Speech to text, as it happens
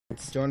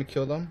you want to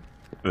kill them?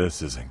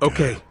 This isn't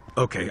good.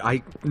 Okay,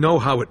 I know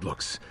how it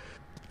looks.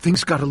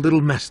 Things got a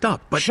little messed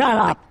up, but... Shut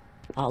up!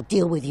 I'll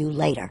deal with you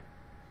later.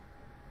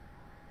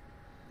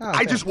 Oh,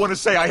 I just want to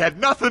say I had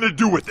nothing to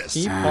do with this.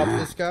 Can you pop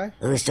this guy?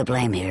 Who's to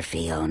blame here,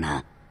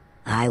 Fiona?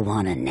 I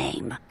want a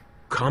name.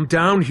 Calm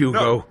down,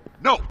 Hugo.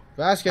 No.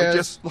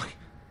 Vasquez.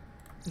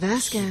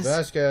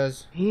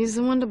 Vasquez. He's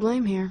the one to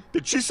blame here.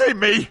 Did she say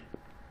me?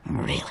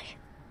 Really?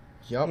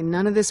 Yup. And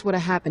none of this would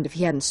have happened if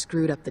he hadn't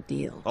screwed up the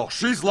deal. Oh,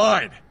 she's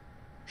lying.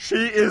 She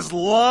is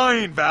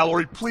lying,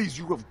 Valerie. Please,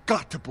 you have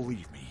got to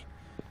believe me.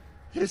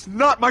 It is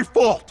not my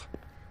fault.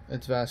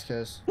 It's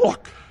Vasquez.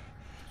 Look,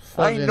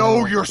 I Fudging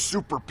know out. you're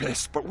super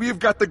pissed, but we've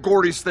got the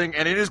Gordy's thing,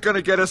 and it is going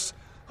to get us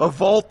a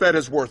vault that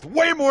is worth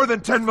way more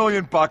than 10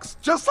 million bucks,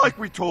 just like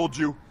we told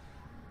you.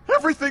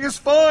 Everything is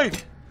fine.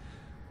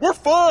 We're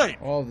fine.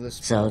 All of this.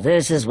 So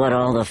this is what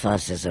all the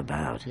fuss is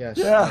about. Yes.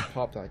 Yeah.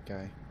 Pop that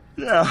guy.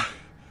 Yeah,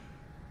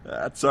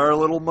 that's our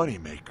little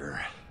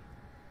moneymaker.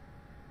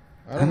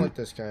 I don't like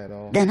this guy at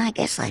all. Then I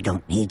guess I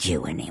don't need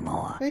you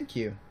anymore. Thank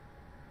you.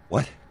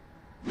 What?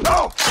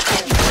 No!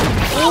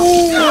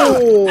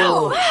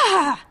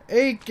 Oh!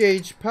 8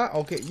 gauge pot.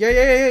 Okay.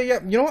 Yeah.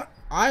 You know what?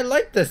 I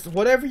like this.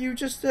 Whatever you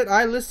just did,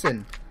 I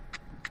listen.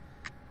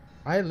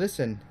 Can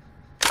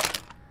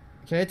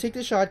I take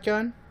the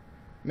shotgun?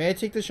 May I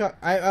take the shot?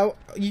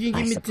 You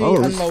can give me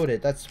the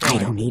unloaded. That's fine.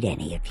 I don't need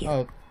any of you.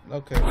 Oh,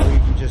 okay.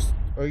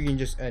 Or you can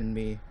just end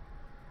me.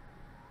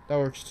 That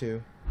works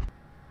too.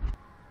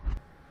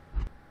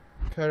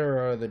 Cut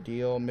her out of the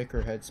deal. Make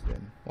her head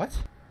spin. What?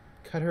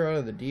 Cut her out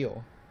of the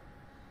deal.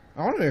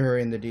 I want to make her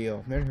in the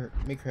deal.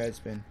 Make her head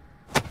spin.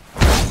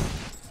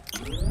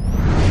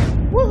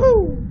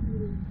 Woohoo!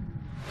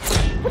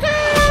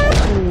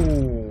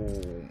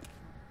 Ooh.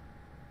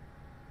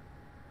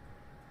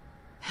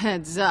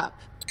 Heads up.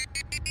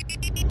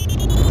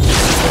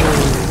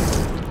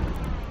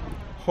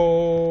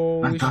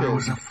 Holy I thought shit. it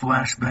was a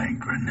flashbang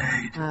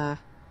grenade.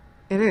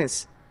 It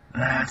is.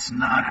 That's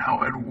not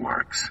how it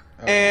works.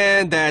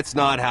 And that's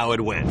not how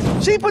it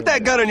went. She put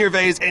that gun in your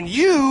face, and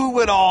you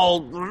would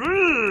all...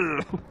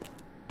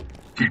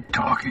 Keep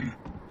talking.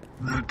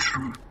 The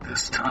truth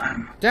this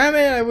time. Damn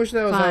it, I wish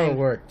that was how it Fine.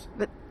 worked.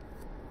 But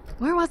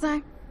where was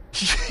I?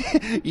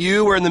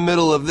 You were in the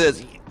middle of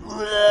this.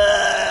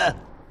 I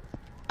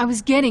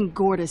was getting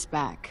Gordis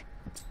back.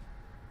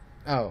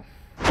 Oh.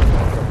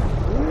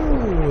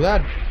 Ooh,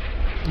 that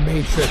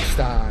Matrix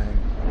time.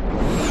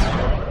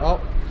 Oh.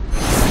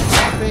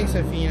 Thanks,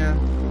 Athena.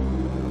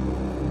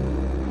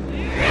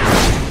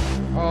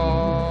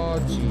 Oh,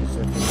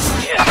 Jesus.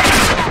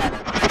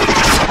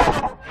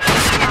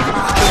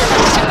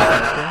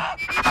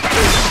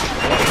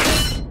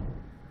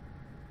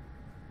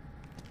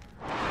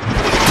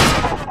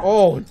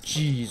 Oh,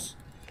 jeez.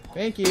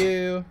 Thank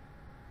you.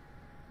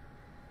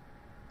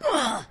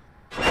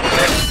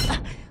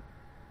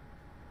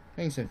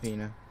 Thanks,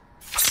 Athena.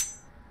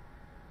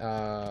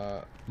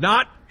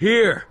 Not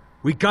here.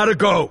 We gotta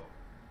go.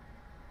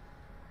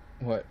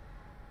 What?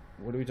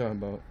 What are we talking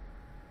about?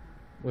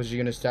 Was she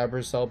gonna stab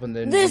herself and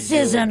then... This redo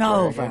it isn't again?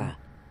 over.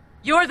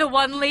 You're the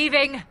one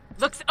leaving.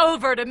 Looks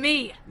over to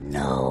me.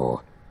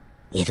 No.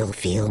 It'll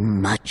feel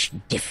much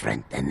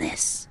different than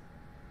this.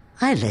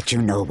 I'll let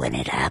you know when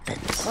it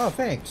happens. Oh,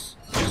 thanks.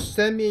 Just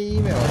send me an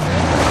email, okay?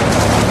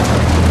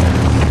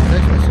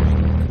 Text message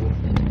is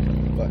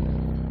cool. But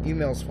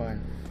email's fine.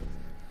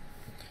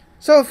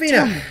 So,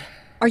 Athena.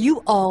 Are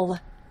you all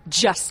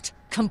just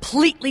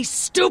completely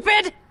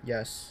stupid?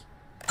 Yes.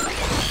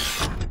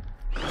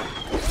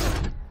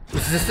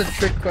 Is this a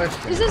trick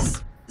question? Is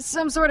this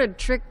some sort of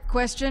trick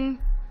question?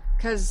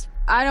 'Cause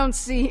I don't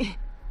see...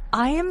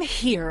 I am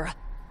here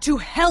to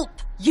help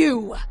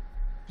you.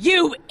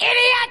 You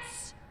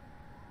idiots!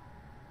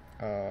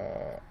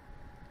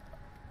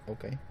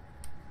 Okay.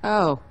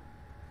 Oh.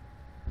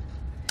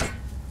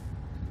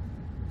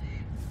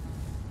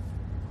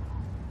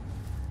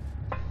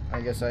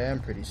 I guess I am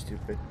pretty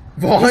stupid.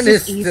 Vaughn This is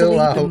is still easily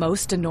out. the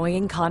most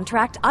annoying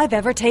contract I've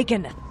ever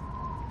taken.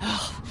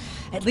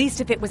 At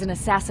least if it was an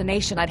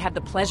assassination, I'd have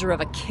the pleasure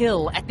of a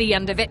kill at the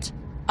end of it.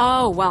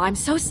 Oh, well, I'm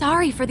so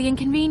sorry for the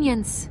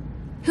inconvenience.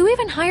 Who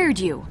even hired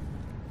you?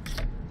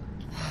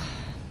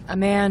 A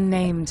man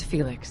named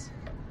Felix.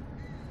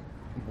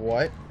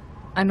 What?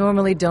 I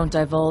normally don't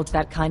divulge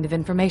that kind of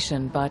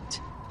information, but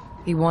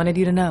he wanted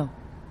you to know.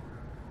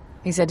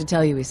 He said to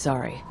tell you he's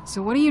sorry.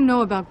 So what do you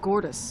know about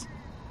Gordis?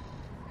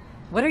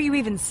 What are you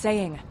even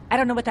saying? I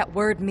don't know what that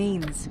word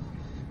means.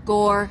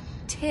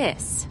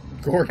 Gortis.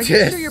 Are you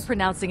sure you're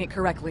pronouncing it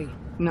correctly?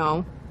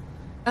 No.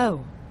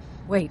 Oh,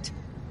 wait.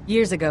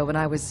 Years ago when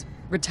I was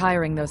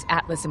retiring those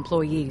Atlas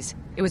employees,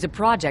 it was a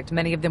project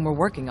many of them were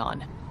working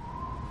on.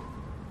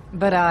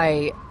 But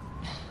I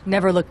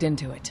never looked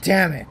into it.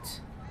 Damn it.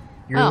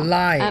 You're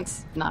lying.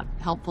 That's not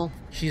helpful.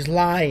 She's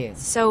lying.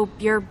 So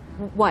you're,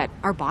 what,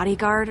 our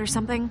bodyguard or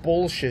something?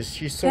 Bullshit.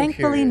 She's so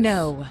Thankfully, curious.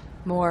 no.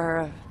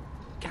 More,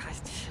 gosh,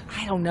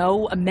 I don't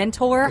know, a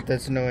mentor? But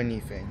doesn't know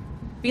anything.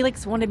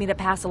 Felix wanted me to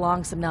pass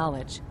along some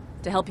knowledge,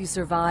 to help you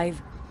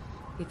survive.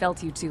 He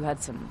felt you two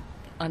had some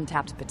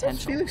untapped What's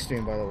potential. Felix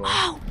doing, by the way?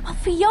 Oh, well,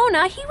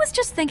 Fiona, he was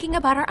just thinking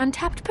about our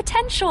untapped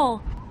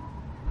potential.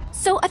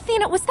 So,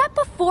 Athena, was that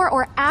before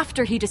or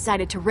after he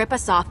decided to rip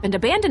us off and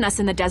abandon us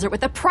in the desert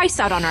with a price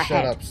out on our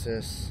head? Shut up,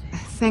 sis.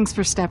 Thanks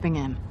for stepping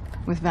in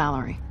with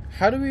Valerie.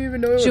 How do we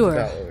even know it was Sure.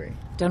 Valerie?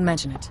 Don't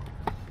mention it.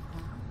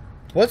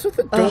 What's with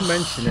the don't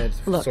mention it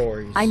Look,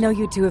 stories? I know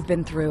you two have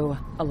been through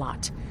a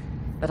lot,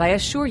 but I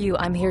assure you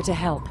I'm here to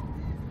help.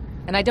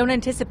 And I don't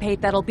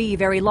anticipate that'll be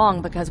very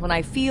long, because when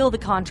I feel the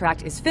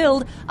contract is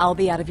filled, I'll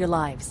be out of your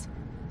lives.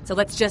 So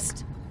let's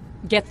just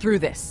get through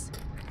this.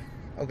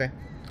 Okay.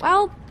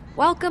 Well,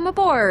 welcome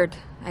aboard,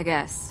 I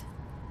guess.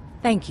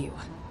 Thank you.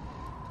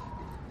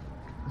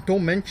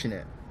 Don't mention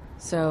it.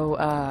 So,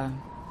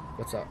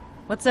 What's up?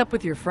 what's up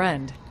with your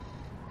friend?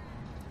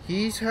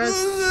 He's has.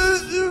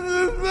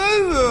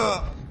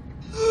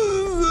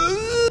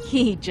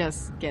 He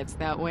just gets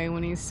that way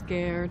when he's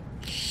scared.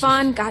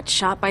 Fawn got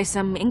shot by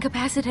some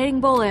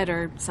incapacitating bullet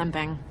or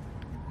something.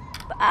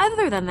 But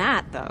other than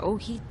that, though,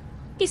 he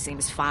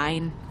seems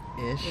fine.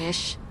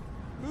 Ish.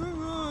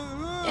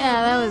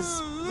 Yeah, that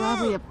was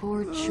probably a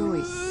poor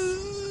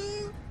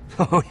choice.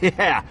 Oh,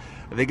 yeah.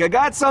 I think I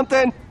got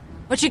something.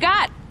 What you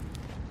got?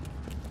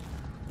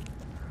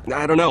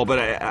 I don't know, but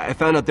I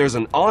found out there's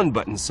an on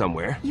button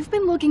somewhere. You've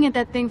been looking at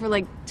that thing for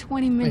like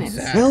 20 minutes.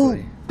 Exactly. Well,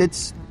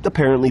 it's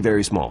apparently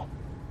very small.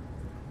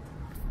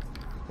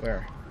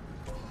 Where?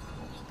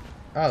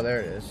 Oh, there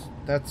it is.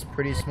 That's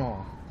pretty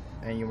small.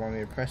 And you want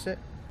me to press it?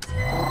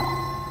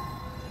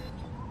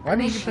 Why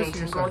didn't you press it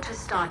Initiating yourself? Gortys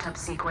startup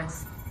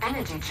sequence.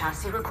 Energy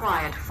chassis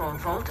required for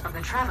Vault of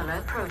the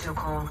Traveler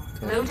protocol.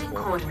 Loading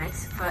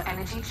coordinates for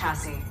energy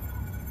chassis.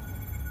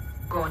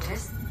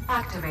 Gortys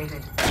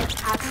activated.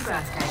 Happy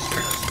birthday.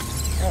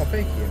 Oh,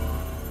 thank you.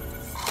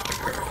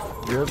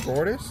 You're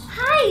Gortys?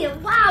 Hi!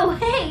 Wow,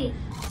 hey!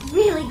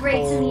 Really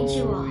great to meet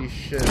you all. Holy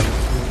shit.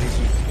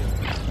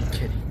 I'm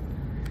kidding.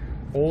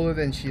 Older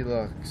than she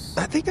looks.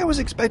 I think I was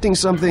expecting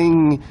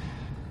something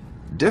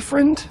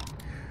different.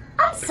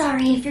 I'm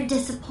sorry if you're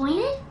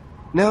disappointed.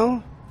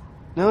 No,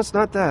 it's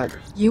not that.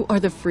 You are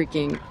the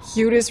freaking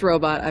cutest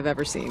robot I've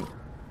ever seen.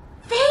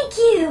 Thank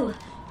you!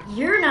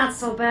 You're not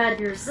so bad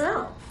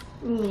yourself.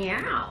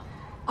 Meow.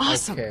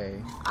 Awesome.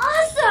 Okay.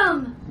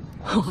 Awesome!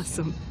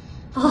 Awesome.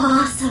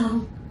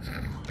 Awesome.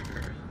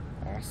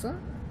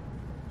 Awesome?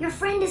 Your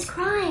friend is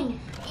crying.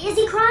 Is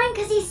he crying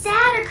because he's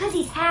sad or because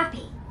he's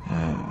happy?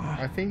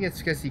 I think it's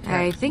because he can't.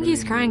 I think he's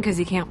really crying move. because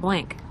he can't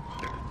blink.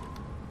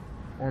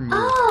 Or move.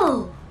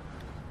 Oh!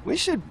 We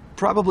should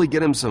probably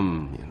get him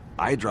some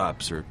eye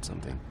drops or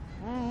something.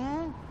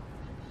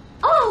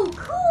 Oh,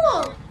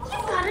 cool!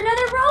 You've got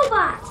another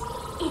robot!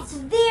 It's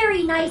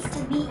very nice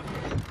to meet you.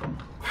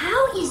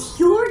 How is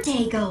your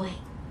day going?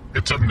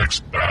 It's a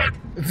mixed bag.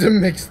 It's a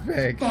mixed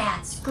bag.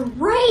 That's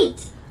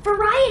great!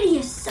 Variety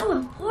is so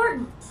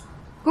important.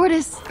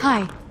 Gortys,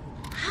 hi.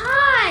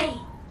 Hi!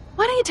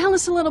 Why don't you tell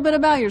us a little bit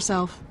about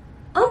yourself?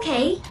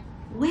 Okay,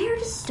 where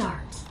to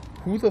start?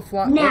 Who the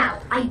fly? Now,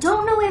 I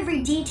don't know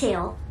every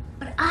detail,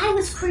 but I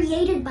was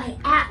created by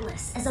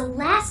Atlas as a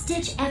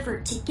last-ditch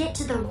effort to get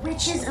to the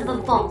riches of the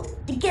vault,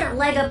 to get a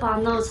leg up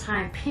on those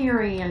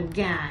Hyperion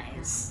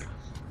guys.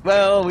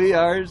 Well, we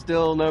are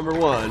still number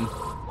one.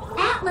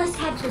 Atlas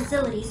had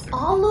facilities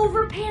all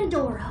over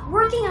Pandora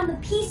working on the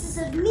pieces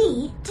of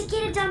me to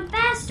get it done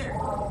faster.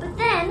 But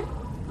then,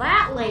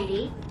 that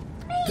lady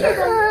made it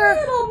a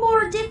little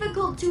more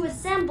difficult to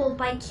assemble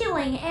by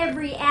killing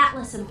every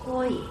Atlas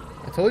employee.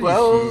 I told you.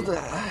 Well, she...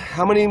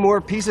 how many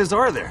more pieces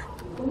are there?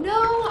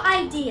 No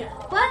idea.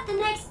 But the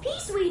next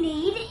piece we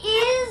need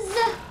is...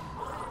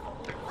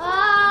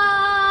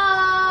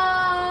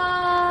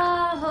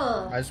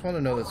 I just want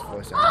to know this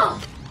voice.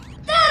 Oh!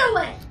 That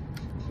away!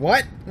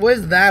 What?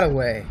 Where's that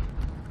away?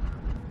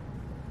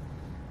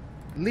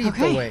 Leap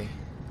Okay. away.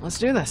 Let's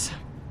do this.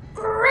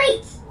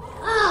 Great!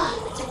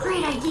 Oh, that's a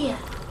great idea.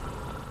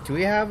 Do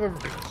we have a...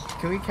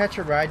 Can we catch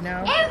a ride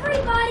now?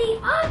 Everybody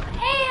up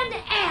and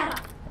at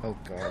 'em! Oh,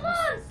 Come God.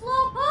 on,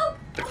 Slowpoke!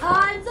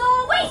 Time's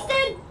all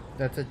wasted!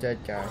 That's a dead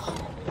guy.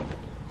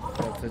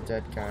 That's a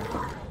dead guy.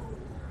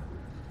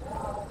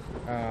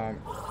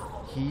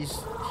 He's...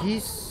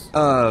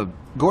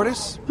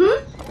 Gortys?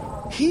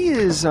 He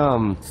is,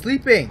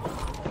 Sleeping!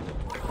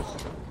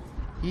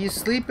 He's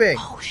sleeping!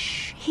 Oh,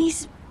 shh.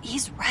 He's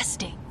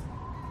resting.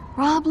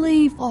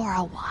 Probably for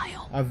a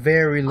while. A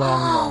very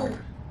long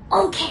one.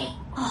 Okay.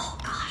 Oh,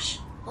 gosh.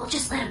 We'll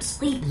just let him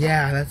sleep.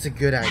 Yeah, that's a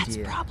good That's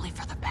idea. probably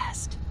for the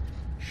best.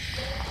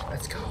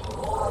 Let's go.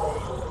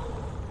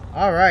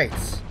 Alright.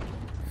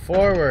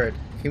 Forward.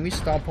 Can we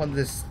stomp on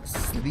this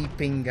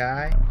sleeping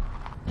guy?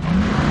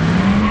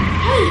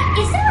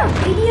 Hey, is there a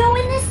radio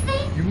in this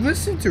thing? You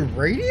listen to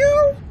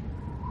radio?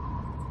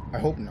 I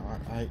hope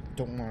not. I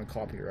don't want to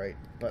copyright,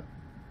 but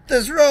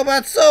this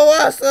robot's so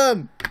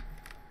awesome!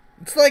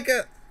 It's like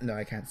a... No,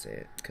 I can't say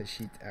it, because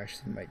she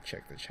actually might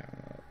check the channel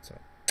out, so...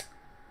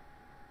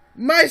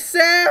 My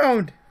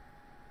sound!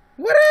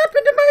 What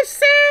happened to my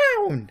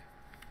sound?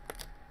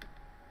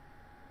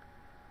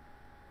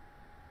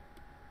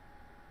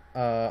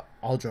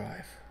 I'll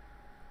drive.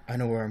 I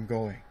know where I'm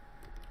going.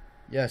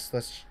 Yes,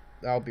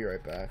 I'll be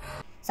right back.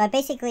 So I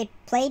basically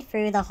played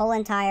through the whole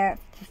entire,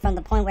 from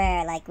the point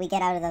where, like, we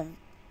get out of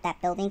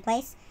that building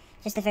place,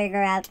 just to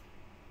figure out,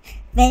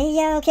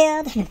 video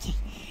killed.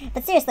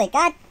 But seriously,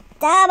 god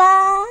damn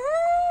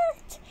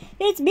it!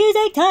 It's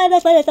music time,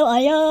 that's why there's no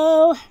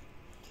audio.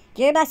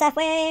 Gearbox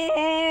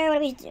software, what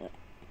do we do?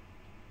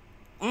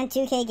 And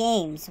 2K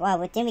games. Wow,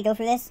 didn't we go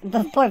through this?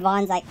 Poor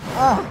Vaughn's like,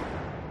 ugh.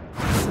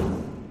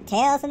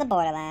 Tales from the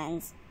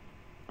Borderlands.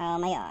 Oh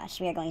my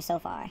gosh, we are going so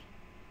far.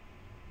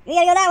 We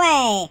gotta go that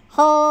way!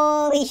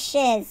 Holy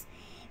shiz.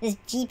 This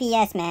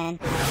GPS, man.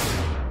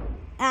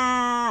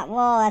 Ah,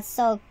 whoa, that's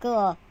so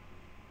cool.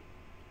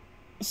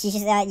 She's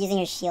just using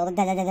her shield.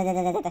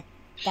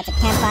 Got some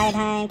campfire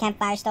time,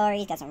 campfire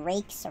stories, got some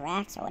rakes or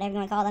racks or whatever you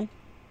want to call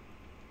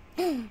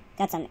them.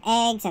 Got some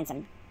eggs and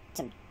some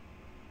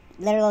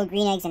literal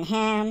green eggs and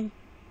ham.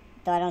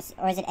 Though I don't see,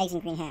 or is it eggs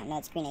and green ham? No,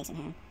 it's green eggs and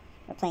ham.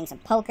 We're playing some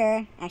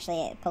poker.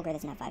 Actually, poker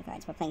doesn't have 5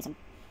 cards. We're playing some,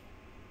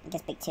 I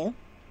guess, big 2.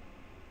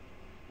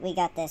 We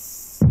got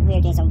this, we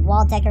are doing some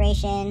wall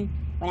decoration.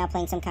 We're now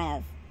playing some kind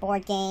of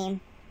board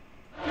game.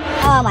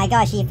 Oh my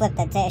gosh, she flipped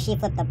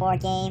the board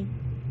game.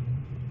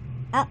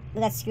 Oh, we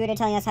got Scooter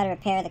telling us how to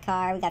repair the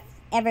car. We got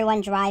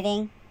everyone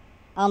driving.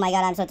 Oh my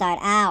god, I'm so tired.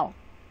 Ow.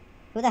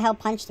 Who the hell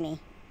punched me?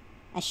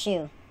 A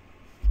shoe.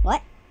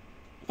 What?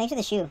 Thanks for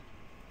the shoe.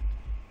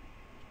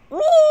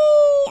 Whee!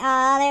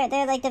 Aw,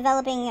 they're like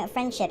developing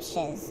friendship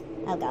shiz.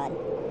 Oh god.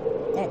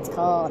 It's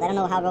cold. I don't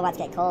know how robots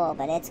get cold,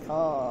 but it's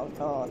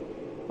cold.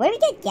 Where do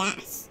we get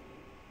gas?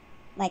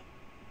 Like,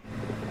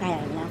 I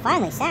don't even know.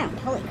 Finally, sound.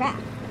 Holy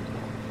crap.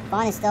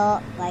 Vaughn is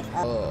still, like,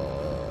 up.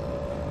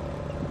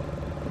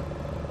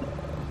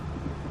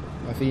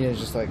 Athena's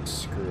just like,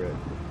 screw it.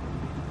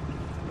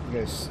 You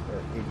guys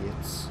are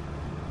idiots.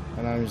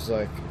 And I'm just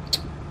like,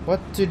 what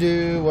to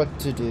do?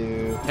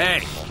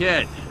 Hey,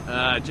 kid.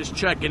 Just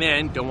checking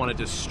in. Don't want to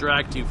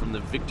distract you from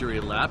the victory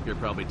lap you're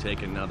probably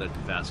taking now that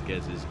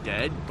Vasquez is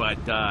dead,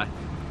 but,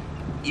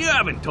 you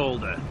haven't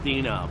told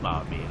Athena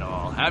about me at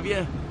all, have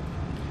you?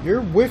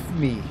 You're with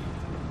me.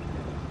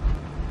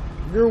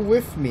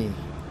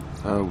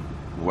 Oh,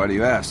 why do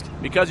you ask?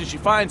 Because if she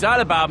finds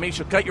out about me,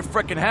 she'll cut your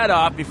frickin' head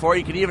off before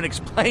you can even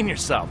explain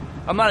yourself.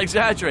 I'm not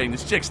exaggerating,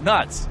 this chick's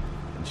nuts.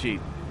 And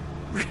she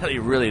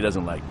really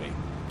doesn't like me.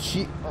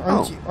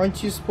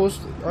 Aren't you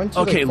supposed to, aren't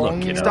you okay, like,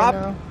 look, kiddo. Stop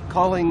right now?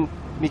 calling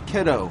me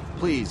kiddo,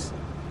 please.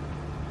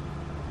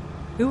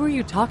 Who are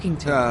you talking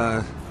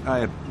to?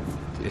 Yeah,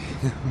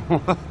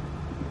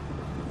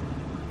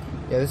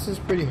 this is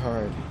pretty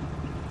hard.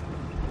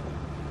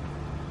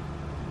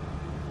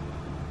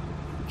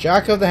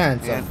 Jack of the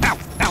Handsome. Ow!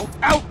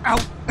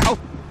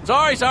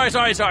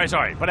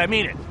 Sorry, but I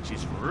mean it.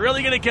 She's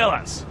really gonna kill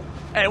us.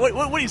 Hey, what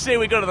do you say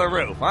we go to the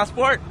roof, huh,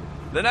 sport?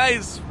 The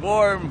nice,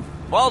 warm,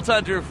 Vault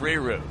Hunter free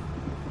roof.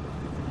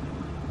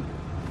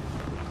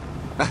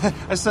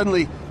 I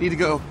suddenly need to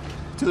go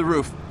to the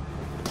roof.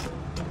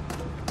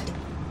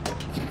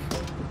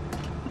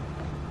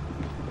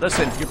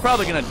 Listen, you're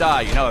probably gonna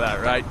die, you know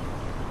that, right?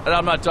 And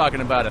I'm not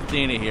talking about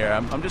Athena here.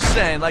 I'm just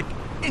saying, like,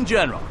 in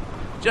general.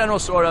 General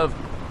sort of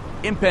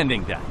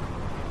impending death.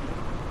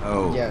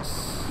 Oh.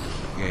 Yes.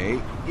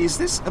 Okay. Is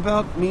this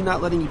about me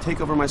not letting you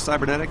take over my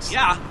cybernetics?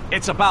 Yeah,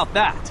 it's about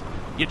that.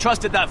 You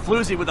trusted that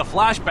floozy with a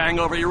flashbang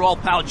over your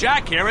old pal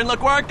Jack here, and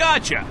look where it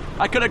got you.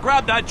 I could have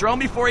grabbed that drone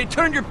before he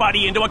turned your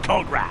buddy into a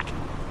coat rack.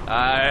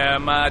 I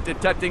am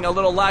detecting a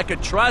little lack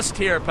of trust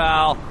here,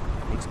 pal.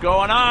 What's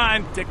going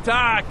on?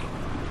 Tick-tock.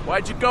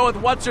 Why'd you go with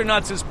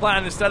What's-Her-Nuts'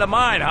 plan instead of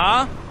mine,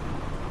 huh?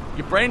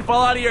 Your brain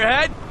fall out of your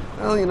head?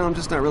 Well, you know, I'm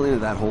just not really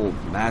into that whole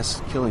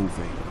mass killing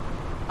thing.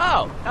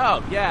 Oh,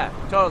 yeah,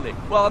 totally.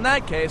 Well, in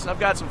that case, I've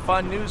got some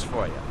fun news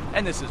for you.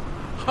 And this is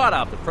hot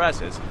off the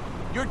presses.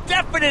 You're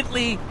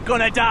definitely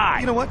gonna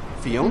die! You know what?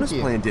 Fiona's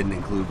plan didn't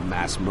include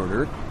mass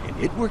murder,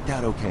 and it worked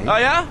out okay. Oh,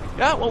 yeah?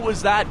 Yeah, what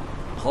was that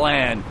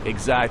plan,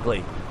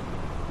 exactly?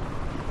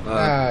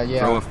 Yeah.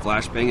 Throw a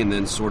flashbang and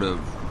then sort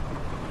of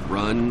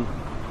run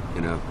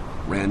in a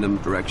random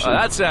direction. Oh,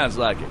 that sounds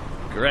like a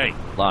great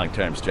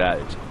long-term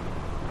strategy.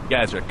 You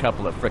guys are a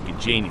couple of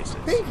frickin' geniuses.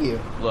 Thank you.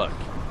 Look,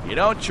 you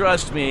don't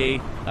trust me,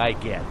 I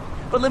get it.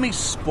 But let me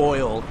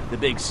spoil the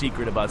big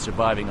secret about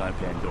surviving on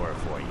Pandora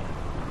for you.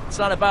 It's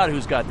not about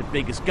who's got the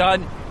biggest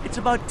gun, it's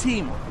about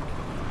teamwork.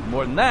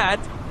 More than that,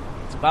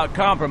 it's about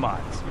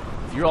compromise.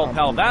 If your old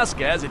pal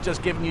Vasquez had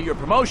just given you your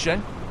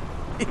promotion,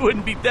 he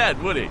wouldn't be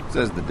dead, would he?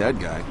 Says the dead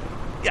guy.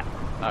 Yeah,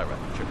 alright,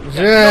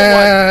 sure.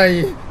 Yeah.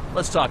 You know what?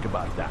 Let's talk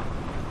about that.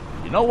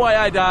 You know why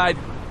I died?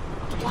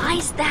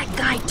 Why's that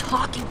guy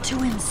talking to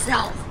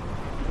himself?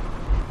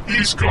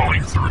 He's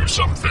going through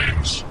some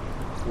things.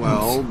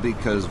 Well,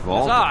 because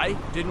Vault... I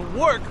didn't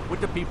work with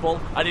the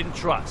people I didn't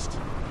trust.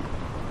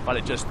 If I'd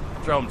have just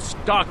thrown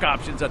stock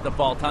options at the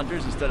Vault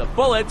Hunters instead of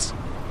bullets,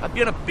 I'd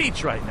be on a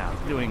beach right now,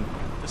 doing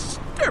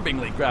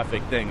disturbingly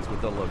graphic things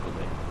with the local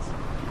ladies.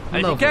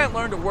 And if you can't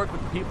learn to work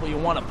with the people you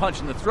want to punch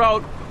in the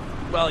throat,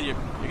 well, you're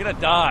gonna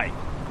die.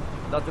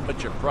 Nothing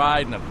but your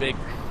pride and a big,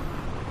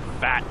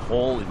 fat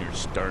hole in your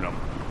sternum.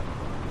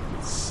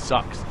 It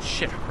sucks.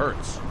 Shit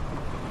hurts.